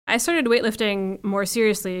I started weightlifting more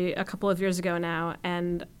seriously a couple of years ago now,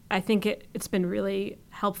 and I think it's been really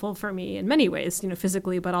helpful for me in many ways,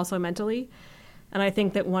 physically, but also mentally. And I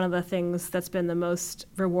think that one of the things that's been the most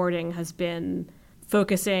rewarding has been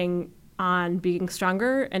focusing on being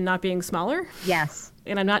stronger and not being smaller. Yes.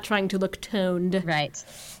 And I'm not trying to look toned. Right.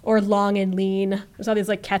 Or long and lean. There's all these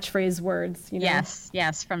catchphrase words,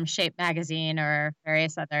 Yes, from Shape magazine or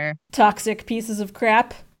various other toxic pieces of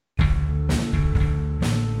crap.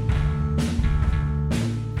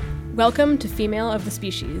 Welcome to Female of the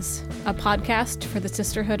Species, a podcast for the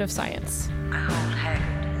sisterhood of science. I hold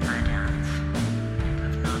haggard in my dance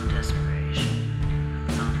of non-desperation,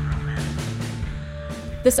 of non-romance.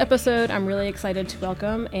 This episode, I'm really excited to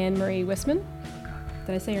welcome Anne-Marie Wisman.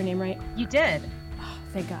 Did I say your name right? You did. Oh,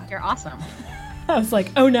 thank God. You're awesome. I was like,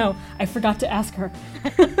 oh no, I forgot to ask her.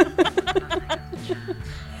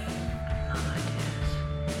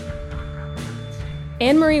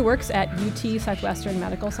 Anne-Marie works at UT Southwestern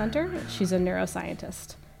Medical Center. She's a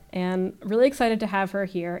neuroscientist, and really excited to have her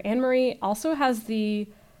here. Anne-Marie also has the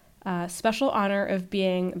special honor of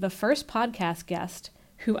being the first podcast guest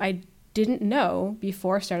who I didn't know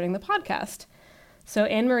before starting the podcast. So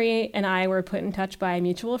Anne-Marie and I were put in touch by a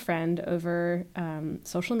mutual friend over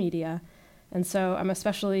social media, and so I'm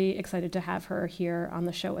especially excited to have her here on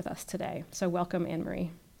the show with us today. So welcome, Anne-Marie.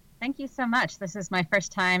 Thank you so much. This is my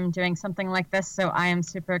first time doing something like this, so I am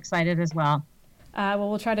super excited as well. Well,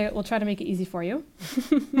 we'll try to make it easy for you.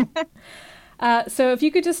 So if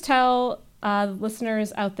you could just tell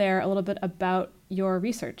listeners out there a little bit about your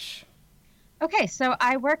research. Okay, so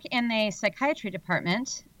I work in the psychiatry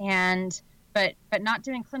department, but not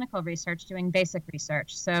doing clinical research, doing basic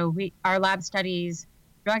research. So our lab studies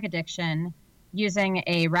drug addiction using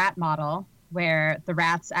a rat model where the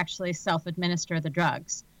rats actually self-administer the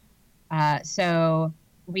drugs. So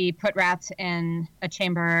we put rats in a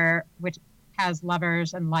chamber which has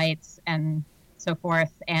levers and lights and so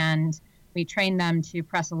forth, and we train them to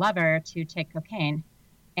press a lever to take cocaine.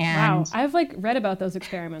 And wow, I've read about those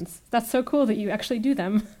experiments. That's so cool that you actually do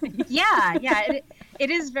them. Yeah, it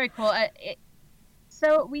is very cool.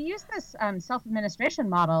 So we use this self-administration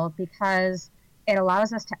model because it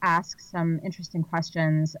allows us to ask some interesting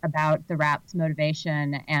questions about the rats'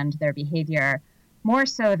 motivation and their behavior, more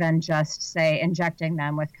so than just, say, injecting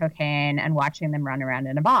them with cocaine and watching them run around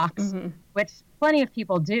in a box, mm-hmm. which plenty of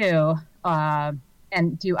people do,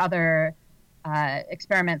 and do other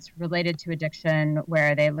experiments related to addiction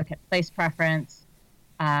where they look at place preference,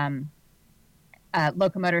 locomotor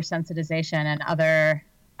sensitization, and other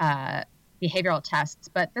behavioral tests.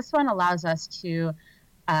 But this one allows us to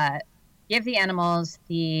give the animals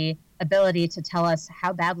the ability to tell us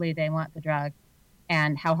how badly they want the drug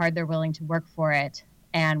and how hard they're willing to work for it,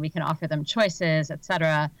 and we can offer them choices, et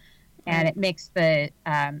cetera. And it makes the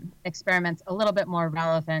experiments a little bit more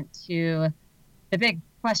relevant to the big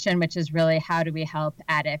question, which is really how do we help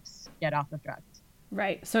addicts get off of drugs?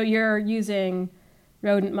 Right. So you're using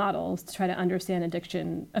rodent models to try to understand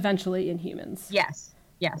addiction eventually in humans. Yes.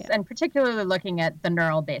 Yeah. And particularly looking at the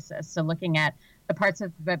neural basis. So looking at the parts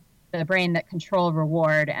of the brain that control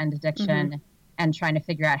reward and addiction, mm-hmm. and trying to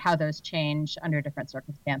figure out how those change under different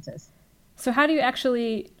circumstances. So how do you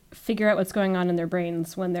actually figure out what's going on in their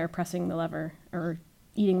brains when they're pressing the lever or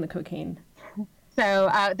eating the cocaine? So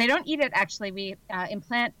they don't eat it, actually. We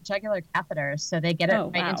implant jugular catheters, so they get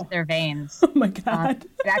it into their veins. Oh, my God.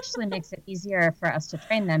 It actually makes it easier for us to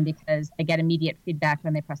train them because they get immediate feedback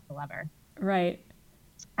when they press the lever. Right.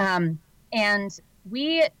 And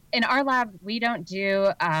in our lab, we don't do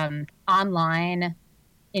online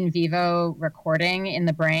in vivo recording in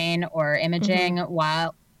the brain or imaging,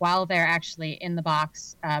 mm-hmm. while they're actually in the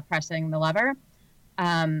box pressing the lever.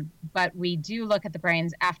 But we do look at the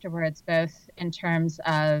brains afterwards, both in terms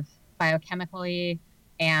of biochemically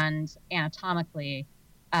and anatomically,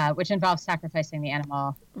 which involves sacrificing the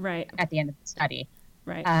animal at the end of the study.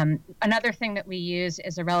 Right. Another thing that we use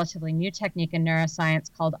is a relatively new technique in neuroscience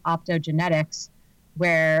called optogenetics,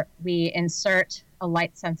 where we insert a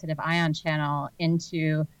light-sensitive ion channel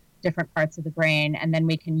into different parts of the brain, and then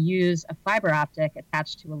we can use a fiber optic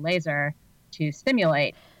attached to a laser to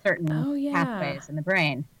stimulate certain pathways in the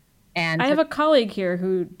brain. And I have a colleague here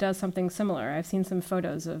who does something similar. I've seen some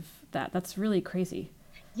photos of that. That's really crazy.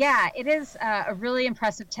 Yeah, it is a really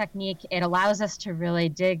impressive technique. It allows us to really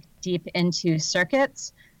dig deep into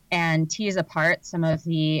circuits and tease apart some of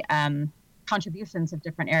the contributions of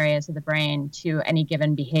different areas of the brain to any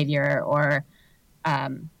given behavior or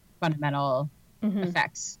fundamental mm-hmm.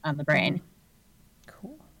 effects on the brain. Mm-hmm.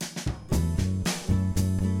 Cool.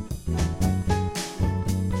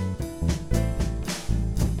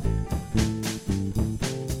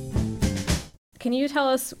 Can you tell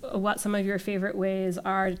us what some of your favorite ways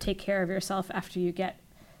are to take care of yourself after you get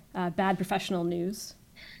bad professional news?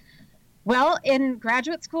 Well, in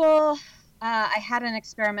graduate school, I had an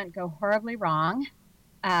experiment go horribly wrong.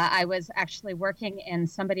 I was actually working in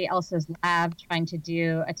somebody else's lab trying to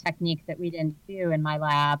do a technique that we didn't do in my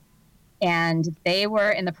lab. And they were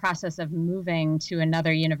in the process of moving to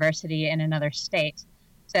another university in another state.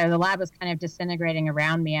 So the lab was kind of disintegrating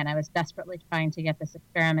around me, and I was desperately trying to get this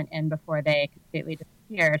experiment in before they completely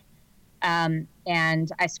disappeared. And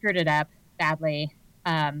I screwed it up badly.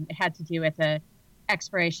 It had to do with the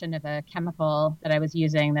expiration of a chemical that I was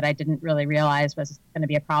using that I didn't really realize was going to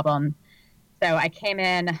be a problem. So I came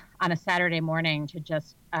in on a Saturday morning to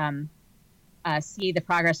just see the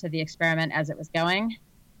progress of the experiment as it was going.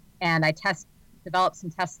 And I developed some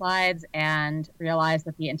test slides and realized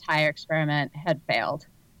that the entire experiment had failed.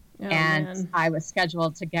 Oh, and man. I was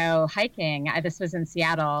scheduled to go hiking. This was in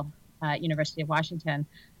Seattle, University of Washington.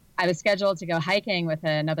 I was scheduled to go hiking with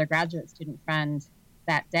another graduate student friend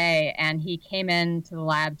that day, and he came into the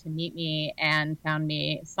lab to meet me and found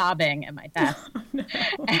me sobbing at my desk. Oh, no.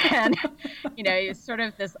 And, he was sort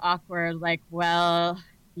of this awkward, like, well,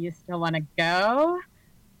 do you still want to go?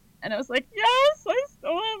 And I was like, yes, I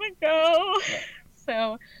still want to go.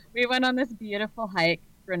 So we went on this beautiful hike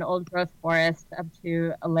through an old growth forest up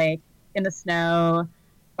to a lake in the snow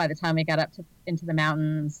by the time we got up into the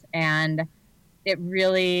mountains. And it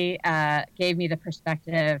really gave me the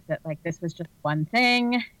perspective that, like, this was just one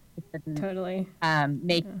thing. It didn't Totally.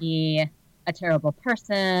 make me a terrible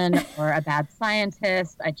person or a bad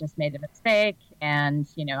scientist. I just made a mistake, and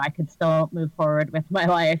I could still move forward with my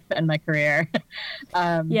life and my career.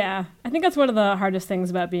 Yeah, I think that's one of the hardest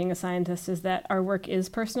things about being a scientist is that our work is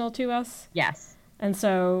personal to us. Yes. And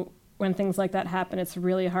so when things like that happen, it's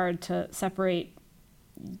really hard to separate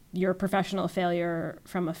your professional failure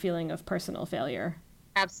from a feeling of personal failure.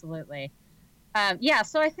 Absolutely. Yeah,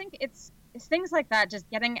 so I think it's things like that, just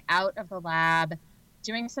getting out of the lab,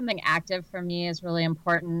 doing something active for me is really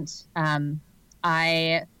important.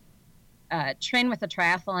 I train with a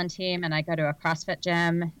triathlon team, and I go to a CrossFit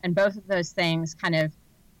gym, and both of those things kind of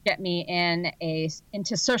get me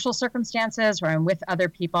into social circumstances where I'm with other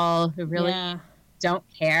people who really don't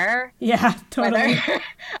care. Yeah, totally.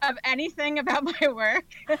 Of anything about my work.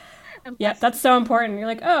 Yeah, that's so important. You're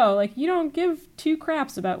like, oh, like you don't give two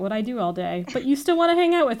craps about what I do all day, but you still want to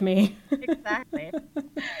hang out with me. Exactly.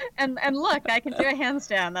 And look, I can do a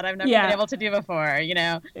handstand that I've never been able to do before,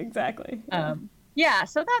 Exactly. Yeah,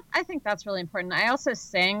 so I think that's really important. I also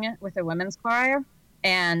sing with a women's choir,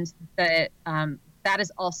 and that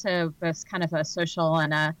is also both kind of a social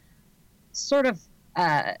and a sort of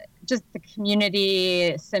just the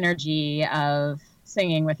community synergy of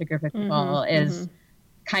singing with a group of people is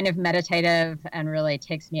kind of meditative and really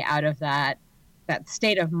takes me out of that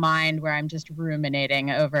state of mind where I'm just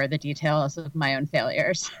ruminating over the details of my own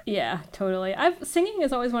failures. Yeah, totally. Singing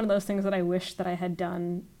is always one of those things that I wish that I had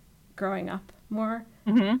done growing up more.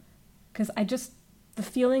 Because the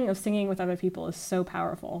feeling of singing with other people is so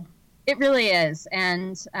powerful. It really is.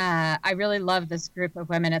 And I really love this group of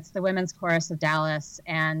women. It's the Women's Chorus of Dallas.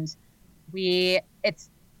 And it's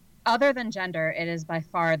other than gender, it is by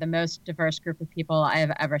far the most diverse group of people I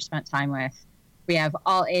have ever spent time with. We have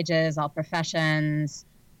all ages, all professions,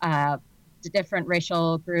 different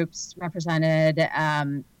racial groups represented.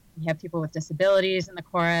 We have people with disabilities in the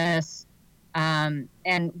chorus. And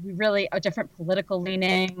we really different political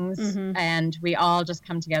leanings. And we all just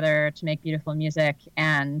come together to make beautiful music.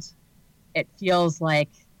 And it feels like,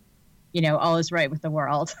 all is right with the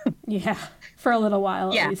world. Yeah, for a little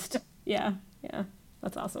while at least. Yeah.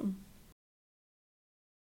 That's awesome.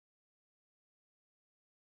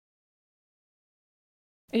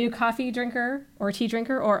 Are you a coffee drinker or tea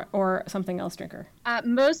drinker or something else drinker?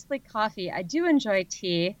 Mostly coffee. I do enjoy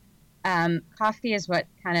tea. Coffee is what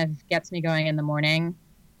kind of gets me going in the morning,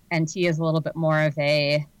 and tea is a little bit more of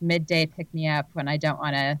a midday pick-me-up when I don't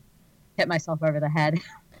want to hit myself over the head.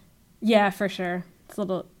 Yeah, for sure.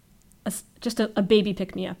 It's just a baby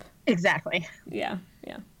pick-me-up. Exactly. Yeah.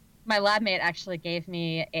 My lab mate actually gave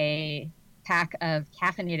me a pack of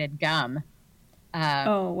caffeinated gum.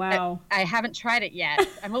 Oh, wow. I haven't tried it yet.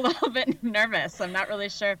 I'm a little bit nervous. I'm not really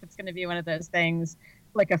sure if it's going to be one of those things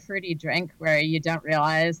like a fruity drink where you don't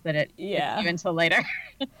realize that it hits you until later.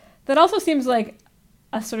 That also seems like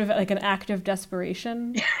a sort of like an act of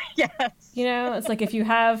desperation. Yes. It's like if you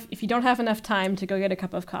don't have enough time to go get a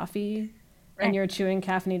cup of coffee and you're chewing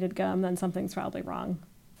caffeinated gum, then something's probably wrong.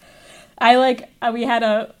 We had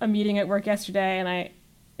a meeting at work yesterday, and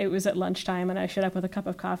it was at lunchtime, and I showed up with a cup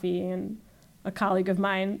of coffee, and a colleague of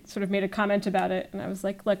mine sort of made a comment about it, and I was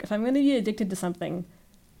like, look, if I'm going to be addicted to something,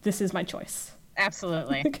 this is my choice.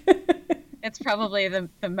 Absolutely. It's probably the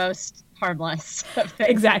most harmless of things.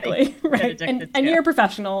 Exactly. Right. And you're a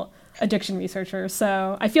professional addiction researcher,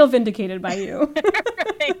 so I feel vindicated by you.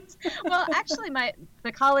 Right. Well, actually,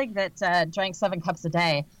 the colleague that drank 7 cups a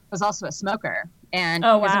day was also a smoker and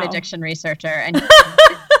was an addiction researcher. And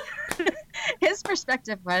his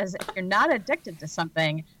perspective was, if you're not addicted to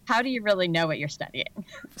something, how do you really know what you're studying?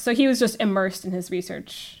 So he was just immersed in his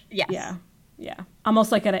research. Yes. Yeah. Yeah.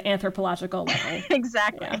 Almost like at an anthropological level.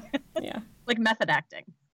 Exactly. Yeah. Like method acting.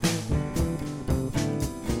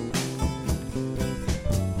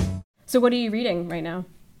 So what are you reading right now?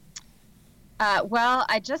 Well,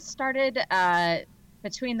 I just started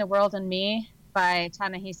Between the World and Me by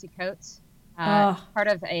Ta-Nehisi Coates, part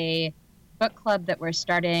of a book club that we're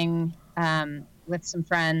starting with some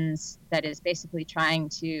friends that is basically trying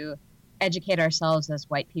to educate ourselves as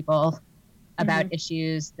white people about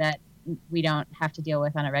issues that we don't have to deal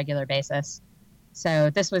with on a regular basis. So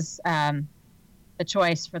this was the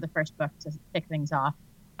choice for the first book to kick things off.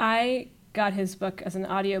 I got his book as an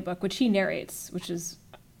audiobook, which he narrates, which is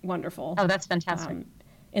wonderful. Oh, that's fantastic.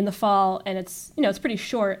 In the fall, and it's pretty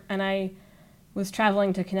short, and I was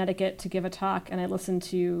traveling to Connecticut to give a talk, and I listened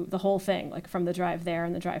to the whole thing, like from the drive there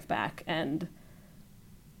and the drive back, and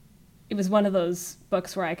it was one of those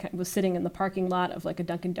books where I was sitting in the parking lot of like a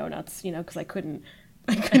Dunkin' Donuts, because I couldn't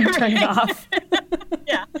turn it off.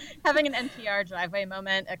 Yeah, having an NPR driveway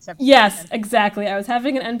moment, except yes, exactly. I was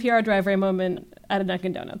having an NPR driveway moment at a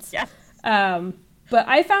Dunkin' Donuts. Yes. But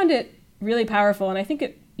I found it really powerful, and I think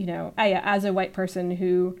it, as a white person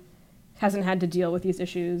who hasn't had to deal with these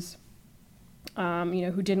issues,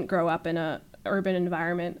 who didn't grow up in a urban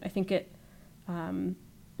environment, I think it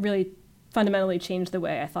really fundamentally changed the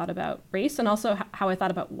way I thought about race and also how I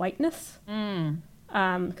thought about whiteness.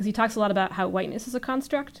 Because he talks a lot about how whiteness is a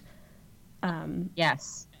construct.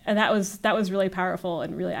 Yes. And that was really powerful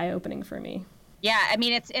and really eye-opening for me. Yeah, I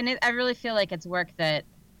mean, I really feel like it's work that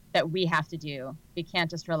we have to do. We can't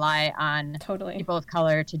just rely on people of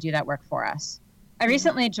color to do that work for us. I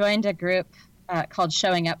recently joined a group called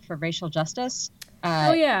Showing Up for Racial Justice.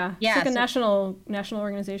 Yeah. It's like a national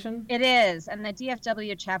organization. It is. And the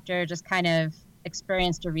DFW chapter just kind of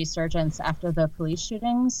experienced a resurgence after the police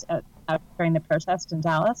shootings during the protest in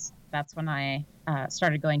Dallas. That's when I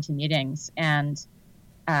started going to meetings. And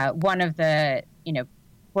one of the,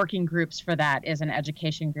 working groups for that is an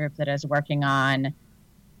education group that is working on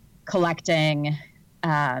collecting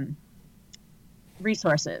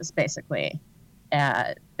resources, basically,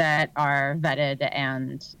 that are vetted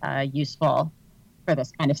and useful for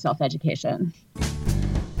this kind of self-education.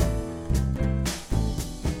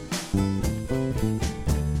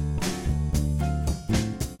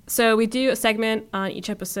 So we do a segment on each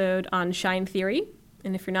episode on shine theory.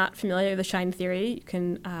 And if you're not familiar with the shine theory, you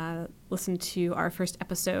can listen to our first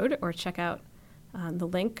episode or check out the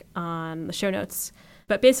link on the show notes.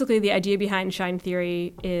 But basically the idea behind shine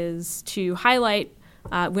theory is to highlight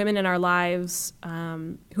women in our lives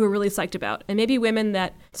who are really psyched about, and maybe women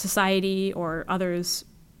that society or others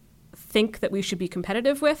think that we should be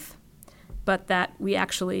competitive with, but that we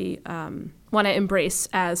actually want to embrace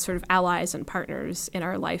as sort of allies and partners in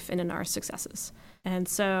our life and in our successes. And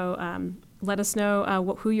so let us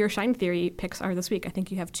know who your shine theory picks are this week. I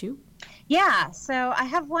think you have 2. Yeah, so I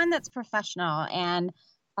have one that's professional, and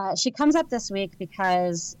she comes up this week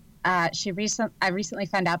because I recently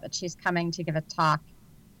found out that she's coming to give a talk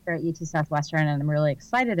here at UT Southwestern, and I'm really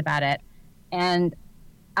excited about it. And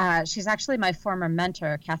she's actually my former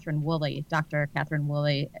mentor, Catherine Woolley, Dr. Catherine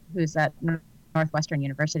Woolley, who's at Northwestern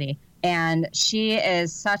University. And she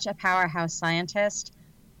is such a powerhouse scientist,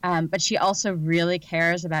 but she also really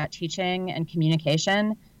cares about teaching and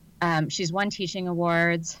communication. She's won teaching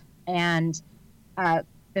awards, and one of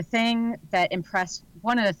the things that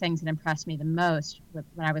impressed me the most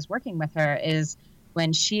when I was working with her is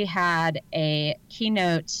when she had a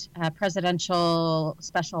keynote presidential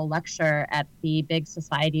special lecture at the Big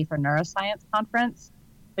Society for Neuroscience conference,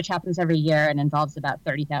 which happens every year and involves about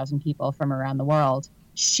 30,000 people from around the world.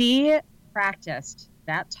 She practiced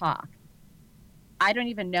that talk, I don't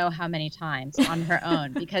even know how many times, on her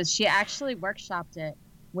own, because she actually workshopped it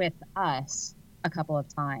with us a couple of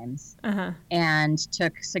times and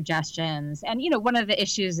took suggestions. And, one of the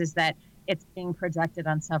issues is that it's being projected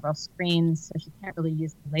on several screens, so she can't really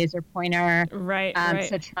use the laser pointer. Right.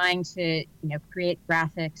 So trying to, create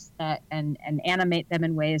graphics and animate them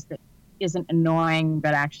in ways that isn't annoying,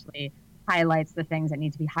 but actually highlights the things that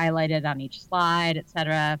need to be highlighted on each slide, et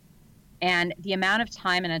cetera. And the amount of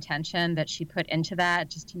time and attention that she put into that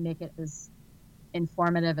just to make it as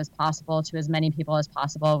informative as possible to as many people as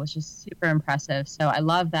possible, which is super impressive. So I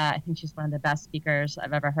love that. I think she's one of the best speakers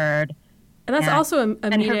I've ever heard. And that's also a and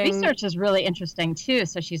meeting. her research is really interesting too.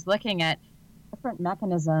 So she's looking at different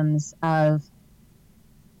mechanisms of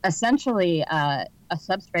essentially a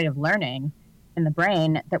substrate of learning in the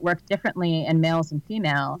brain that work differently in males and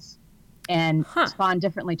females and respond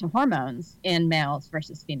differently to hormones in males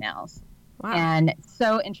versus females. Wow. And it's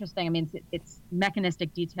so interesting. I mean, it's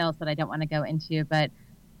mechanistic details that I don't want to go into, but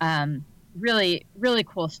really, really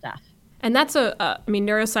cool stuff. And that's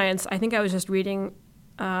neuroscience. I think I was just reading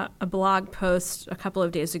a blog post a couple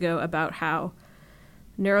of days ago about how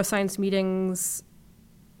neuroscience meetings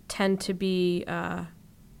tend to be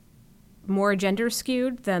more gender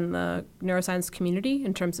skewed than the neuroscience community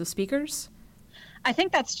in terms of speakers. I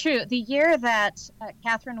think that's true. The year that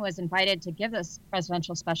Catherine was invited to give this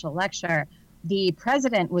presidential special lecture, the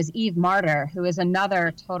president was Eve Marder, who is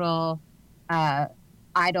another total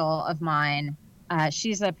idol of mine.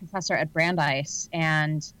 She's a professor at Brandeis,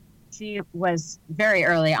 and she was very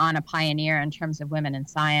early on a pioneer in terms of women in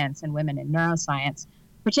science and women in neuroscience,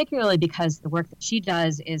 particularly because the work that she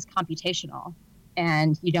does is computational,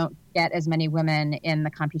 and you don't get as many women in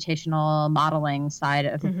the computational modeling side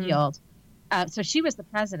of the field. So she was the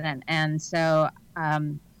president, and so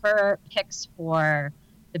her picks for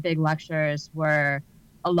the big lectures were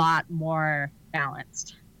a lot more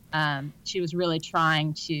balanced. She was really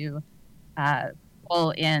trying to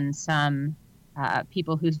pull in some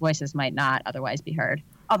people whose voices might not otherwise be heard.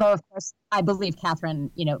 Although, of course, I believe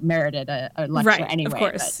Catherine, merited a lecture anyway. Of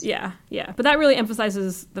course, yeah. But that really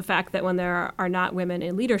emphasizes the fact that when there are not women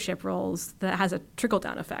in leadership roles, that has a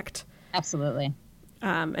trickle-down effect. Absolutely.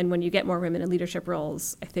 And when you get more women in leadership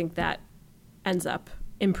roles, I think that ends up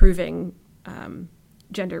improving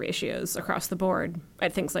gender ratios across the board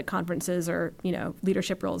at things like conferences or,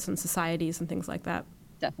 leadership roles in societies and things like that.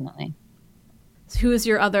 Definitely. So who is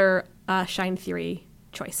your other Shine Theory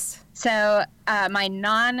choice? So my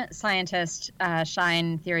non-scientist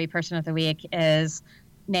Shine Theory person of the week is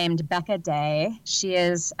named Becca Day. She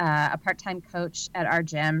is a part-time coach at our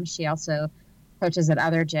gym. She also coaches at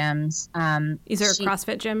other gyms. These are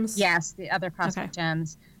CrossFit gyms? Yes, the other CrossFit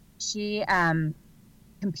gyms. She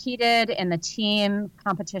competed in the team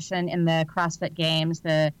competition in the CrossFit Games,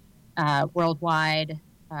 the worldwide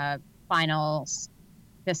finals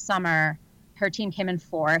this summer. Her team came in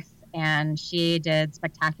fourth, and she did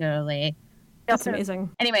spectacularly. That's amazing.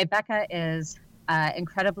 Anyway, Becca is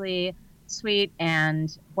incredibly sweet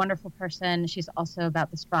and wonderful person. She's also about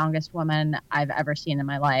the strongest woman I've ever seen in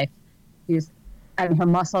my life. Her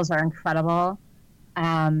muscles are incredible.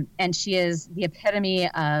 And she is the epitome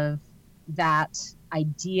of that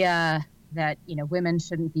idea that, women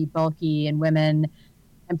shouldn't be bulky and women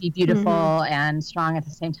can be beautiful and strong at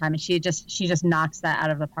the same time. And she just knocks that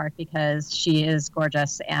out of the park because she is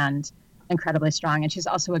gorgeous and incredibly strong. And she's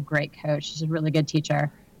also a great coach. She's a really good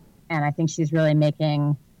teacher. And I think she's really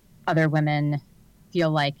making other women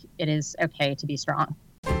feel like it is okay to be strong.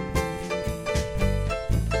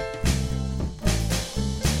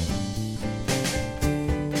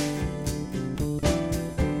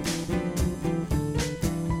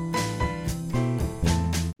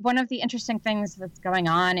 One of the interesting things that's going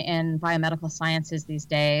on in biomedical sciences these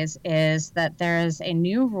days is that there is a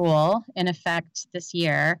new rule in effect this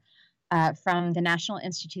year from the National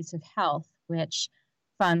Institutes of Health, which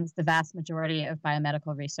funds the vast majority of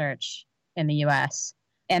biomedical research in the U.S.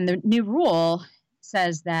 And the new rule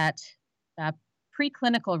says that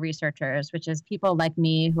preclinical researchers, which is people like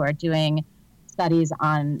me who are doing studies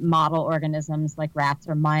on model organisms like rats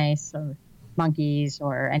or mice or monkeys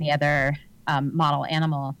or any other model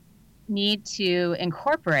animal, need to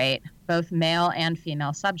incorporate both male and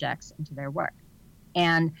female subjects into their work.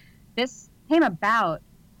 And this came about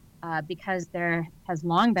because there has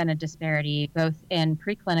long been a disparity both in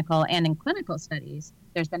preclinical and in clinical studies.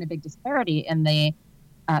 There's been a big disparity in the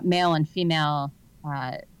male and female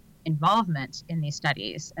involvement in these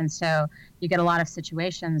studies. And so you get a lot of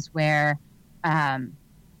situations where a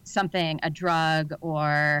drug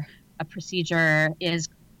or a procedure is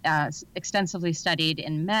extensively studied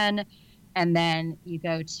in men, and then you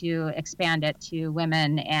go to expand it to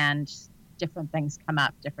women and different things come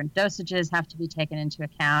up. Different dosages have to be taken into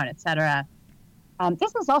account, et cetera.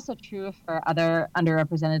 This is also true for other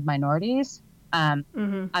underrepresented minorities.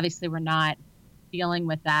 Obviously, we're not dealing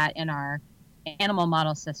with that in our animal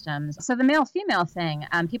model systems. So the male-female thing,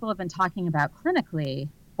 people have been talking about clinically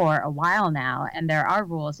for a while now, and there are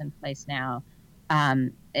rules in place now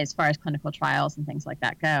as far as clinical trials and things like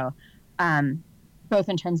that go, both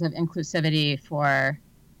in terms of inclusivity for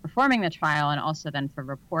performing the trial and also then for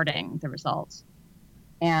reporting the results.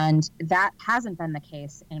 And that hasn't been the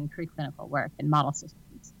case in preclinical work in model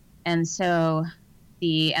systems. And so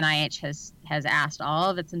the NIH has asked all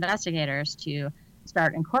of its investigators to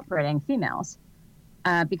start incorporating females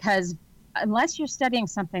because unless you're studying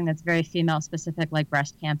something that's very female specific like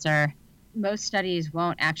breast cancer, most studies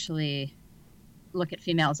won't actually look at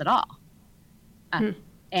females at all.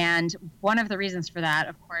 And one of the reasons for that,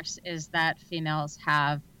 of course, is that females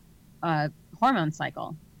have a hormone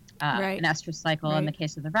cycle, an estrous cycle in the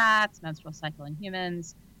case of the rats, menstrual cycle in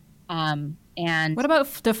humans. And what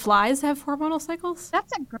about, do flies have hormonal cycles?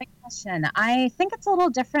 That's a great question. I think it's a little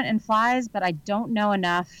different in flies, but I don't know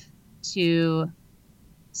enough to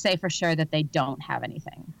say for sure that they don't have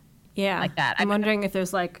anything like that. I'm wondering if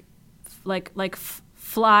there's like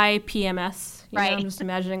fly PMS. You know, I'm just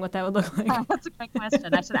imagining what that would look like. That's a great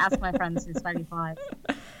question. I should ask my friends who study flies.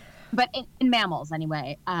 But in mammals,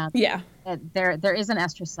 anyway, there is an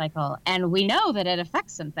estrous cycle, and we know that it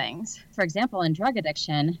affects some things. For example, in drug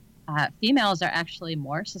addiction, females are actually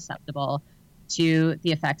more susceptible to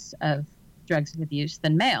the effects of drugs of abuse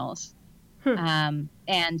than males.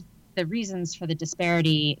 And the reasons for the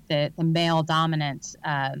disparity, the male dominant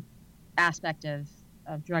aspect of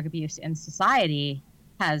drug abuse in society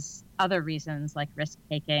has other reasons like risk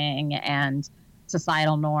taking and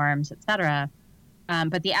societal norms, etc.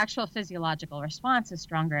 But the actual physiological response is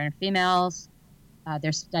stronger in females.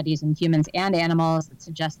 There's studies in humans and animals that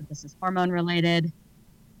suggest that this is hormone related.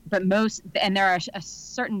 But there are a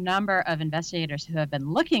certain number of investigators who have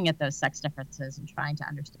been looking at those sex differences and trying to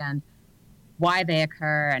understand why they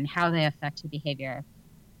occur and how they affect the behavior.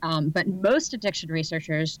 But most addiction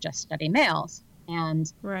researchers just study males.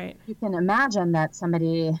 And you can imagine that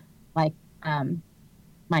somebody like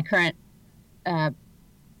my current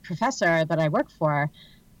professor that I work for,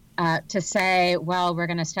 to say, well, we're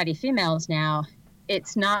going to study females now,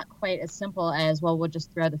 it's not quite as simple as, well, we'll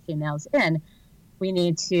just throw the females in. We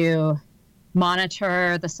need to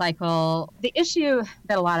monitor the cycle. The issue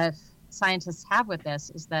that a lot of scientists have with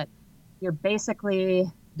this is that you're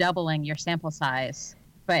basically doubling your sample size,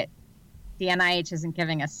 but the NIH isn't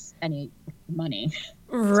giving us any money.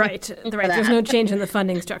 Right. There's no change in the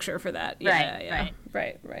funding structure for that. Right.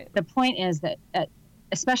 The point is that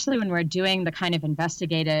especially when we're doing the kind of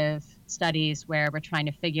investigative studies where we're trying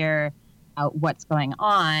to figure out what's going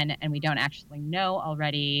on and we don't actually know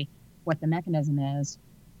already what the mechanism is,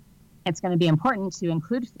 it's going to be important to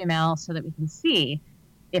include females so that we can see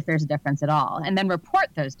if there's a difference at all and then report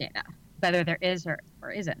those data, whether there is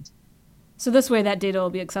or isn't. So this way that data will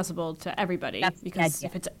be accessible to everybody. That's because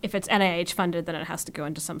if it's NIH funded, then it has to go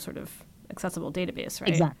into some sort of accessible database, right?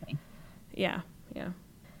 Exactly. Yeah.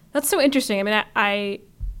 That's so interesting. I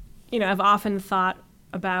mean, I've often thought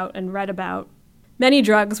about and read about many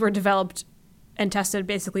drugs were developed and tested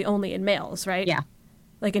basically only in males, right? Yeah.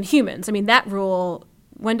 Like in humans. I mean, that rule,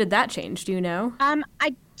 when did that change? Do you know? I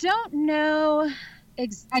don't know.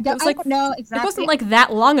 I don't know exactly. It wasn't like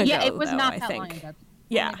that long ago. Yeah, it was not that long ago.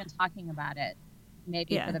 Yeah. We've been talking about it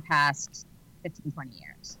maybe for the past 15, 20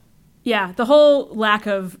 years. Yeah, the whole lack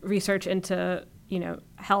of research into,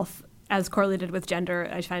 health as correlated with gender,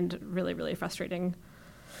 I find really, really frustrating.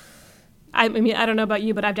 I mean, I don't know about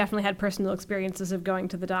you, but I've definitely had personal experiences of going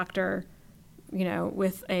to the doctor,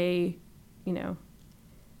 with an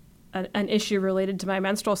issue related to my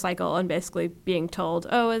menstrual cycle and basically being told,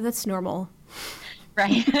 oh, that's normal.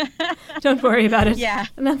 Right. Don't worry about it. Yeah.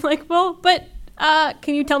 And I'm like, well, but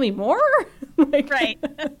can you tell me more? Right.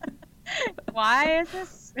 Why is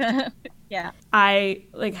this? Yeah. I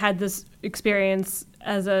had this experience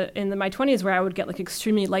in my 20s where I would get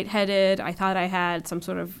extremely lightheaded. I thought I had some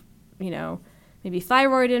sort of, maybe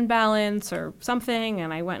thyroid imbalance or something.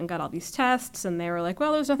 And I went and got all these tests and they were like,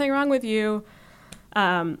 well, there's nothing wrong with you.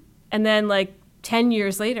 And then 10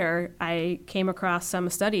 years later, I came across some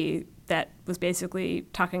study that was basically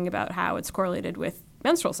talking about how it's correlated with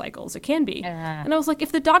menstrual cycles. It can be. And I was like,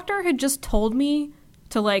 if the doctor had just told me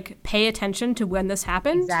to pay attention to when this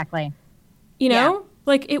happened. Exactly.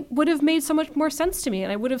 It would have made so much more sense to me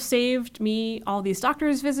and it would have saved me all these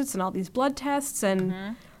doctor's visits and all these blood tests.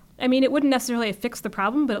 And I mean, it wouldn't necessarily have fixed the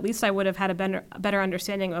problem, but at least I would have had a better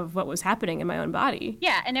understanding of what was happening in my own body.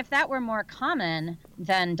 Yeah. And if that were more common,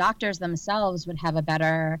 then doctors themselves would have a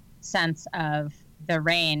better sense of the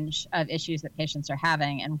range of issues that patients are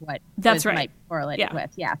having and what those might correlate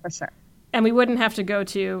with. Yeah, for sure. And we wouldn't have to go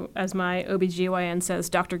to, as my OBGYN says,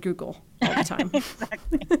 Dr. Google all the time.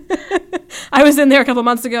 Exactly. I was in there a couple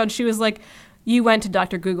months ago and she was like, you went to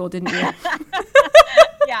Dr. Google, didn't you?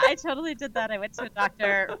 Yeah, I totally did that. I went to a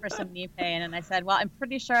doctor for some knee pain and I said, well, I'm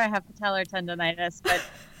pretty sure I have patellar tendonitis, but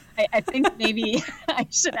I think maybe I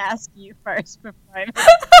should ask you first before I make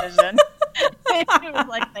a decision. I was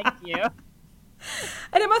like, thank you.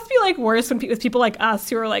 And it must be like worse when with people like us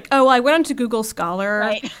who are like, oh, well, I went onto Google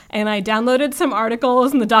Scholar and I downloaded some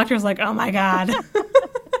articles, and the doctor's like, oh my God.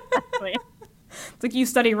 Exactly. It's like, you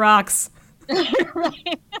study rocks.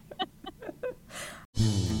 Right.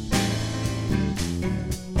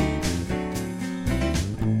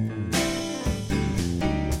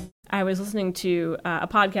 I was listening to another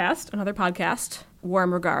podcast,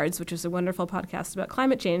 Warm Regards, which is a wonderful podcast about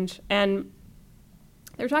climate change. And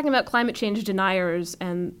they were talking about climate change deniers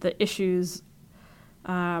and the issues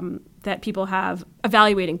that people have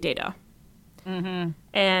evaluating data. Mm-hmm.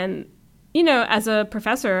 And, you know, as a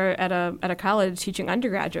professor at a college teaching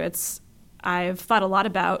undergraduates, I've thought a lot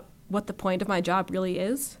about what the point of my job really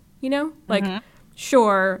is, you know? Like,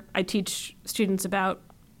 sure, I teach students about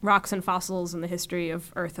rocks and fossils and the history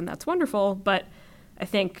of Earth, and that's wonderful, but I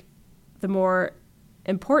think the more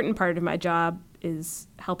important part of my job is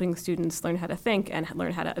helping students learn how to think and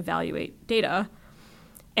learn how to evaluate data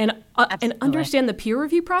and understand the peer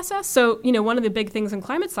review process. So, you know, one of the big things in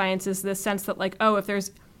climate science is this sense that, like, oh, if there's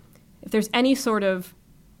any sort of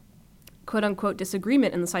quote unquote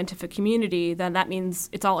disagreement in the scientific community, then that means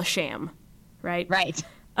it's all a sham, right? Right.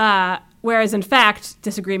 Whereas in fact,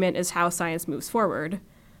 disagreement is how science moves forward.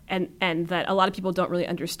 And that a lot of people don't really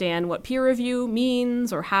understand what peer review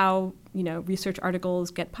means or how, you know, research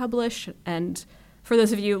articles get published. And for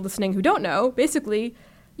those of you listening who don't know, basically,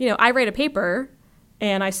 you know, I write a paper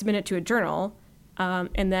and I submit it to a journal.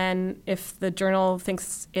 And then if the journal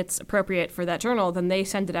thinks it's appropriate for that journal, then they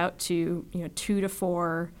send it out to, you know, 2 to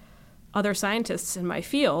 4 other scientists in my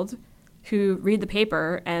field who read the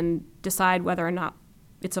paper and decide whether or not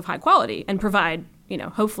it's of high quality and provide, you know,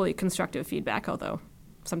 hopefully constructive feedback, although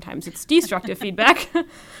sometimes it's destructive feedback.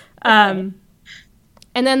 And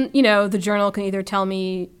then, you know, the journal can either tell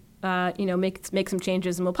me, you know, make some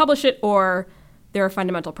changes and we'll publish it, or there are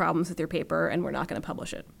fundamental problems with your paper and we're not going to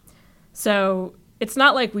publish it. So it's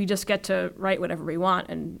not like we just get to write whatever we want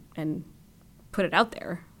and put it out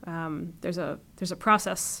there. There's a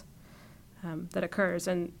process that occurs,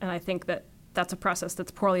 and I think that's a process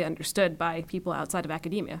that's poorly understood by people outside of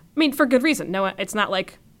academia. I mean, for good reason. No, it's not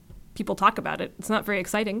like people talk about it. It's not very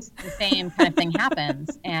exciting. The same kind of thing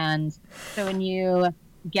happens. And so when you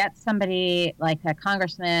get somebody like a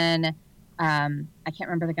congressman, I can't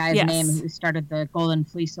remember the guy's name, who started the Golden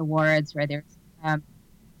Fleece Awards, where they're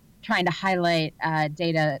trying to highlight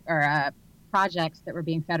data or projects that were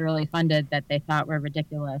being federally funded that they thought were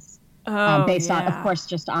ridiculous. Based on, of course,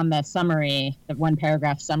 just on the summary, the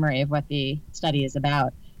 1-paragraph summary of what the study is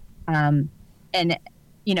about. And,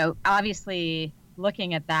 you know, obviously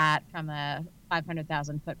looking at that from a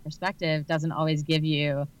 500,000-foot perspective doesn't always give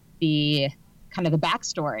you the kind of the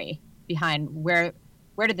backstory behind where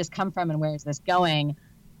did this come from and where is this going.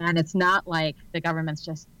 And it's not like the government's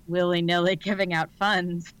just willy-nilly giving out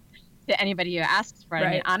funds to anybody who asks for it. Right.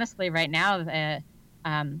 I mean, honestly, right now, the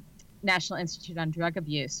National Institute on Drug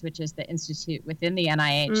Abuse, which is the institute within the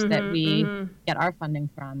NIH that we get our funding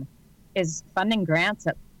from, is funding grants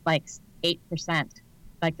at like 8%.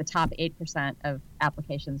 Like the top 8% of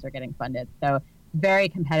applications are getting funded. So very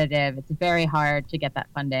competitive. It's very hard to get that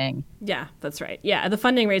funding. Yeah, that's right. Yeah, the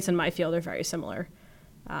funding rates in my field are very similar,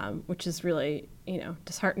 which is really, you know,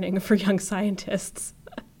 disheartening for young scientists.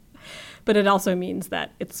 But it also means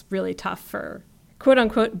that it's really tough for quote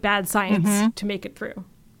unquote bad science to make it through.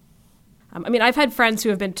 I mean, I've had friends who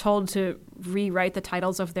have been told to rewrite the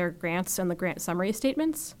titles of their grants and the grant summary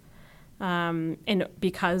statements, and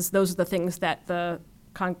because those are the things that the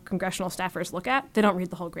congressional staffers look at. They don't read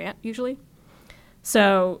the whole grant usually.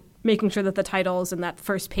 So making sure that the titles and that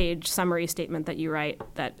first page summary statement that you write,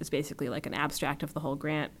 that is basically like an abstract of the whole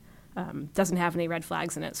grant, doesn't have any red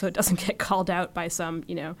flags in it, so it doesn't get called out by some,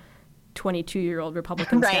 you know, 22-year-old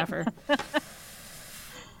Republican staffer.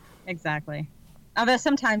 Exactly. Although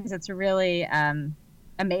sometimes it's really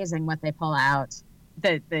amazing what they pull out.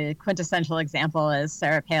 The quintessential example is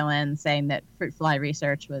Sarah Palin saying that fruit fly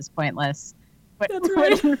research was pointless. That's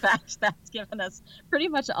right. In fact, that's given us pretty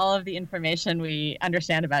much all of the information we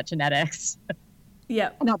understand about genetics. Yeah.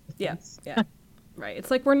 Yeah. Right. It's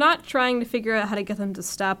like we're not trying to figure out how to get them to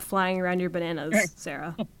stop flying around your bananas,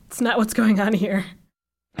 Sarah. It's not what's going on here.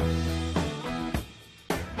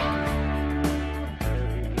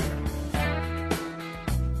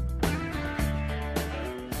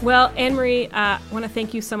 Well, Anne-Marie, I want to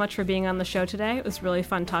thank you so much for being on the show today. It was really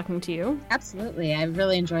fun talking to you. Absolutely. I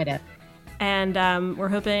really enjoyed it. And we're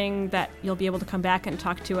hoping that you'll be able to come back and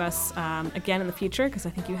talk to us again in the future, because I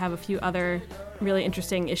think you have a few other really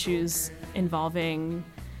interesting issues involving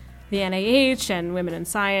the NIH and women in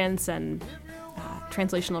science and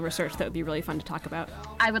translational research that would be really fun to talk about.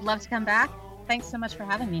 I would love to come back. Thanks so much for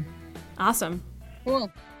having me. Awesome.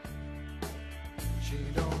 Cool.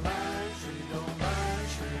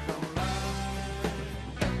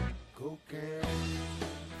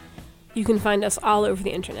 You can find us all over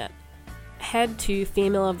the internet. Head to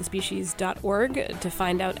femaleofthespecies.org to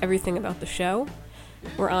find out everything about the show.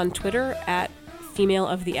 We're on Twitter at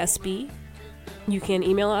femaleofthesb. You can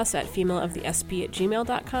email us at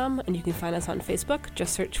femaleofthesb@gmail.com, and you can find us on Facebook.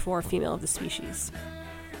 Just search for Female of the Species.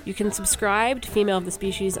 You can subscribe to Female of the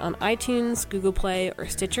Species on iTunes, Google Play, or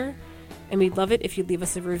Stitcher, and we'd love it if you'd leave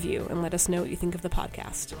us a review and let us know what you think of the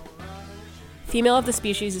podcast. Female of the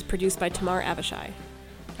Species is produced by Tamar Avishai.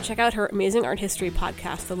 Check out her amazing art history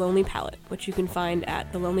podcast, The Lonely Palette, which you can find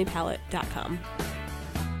at thelonelypalette.com.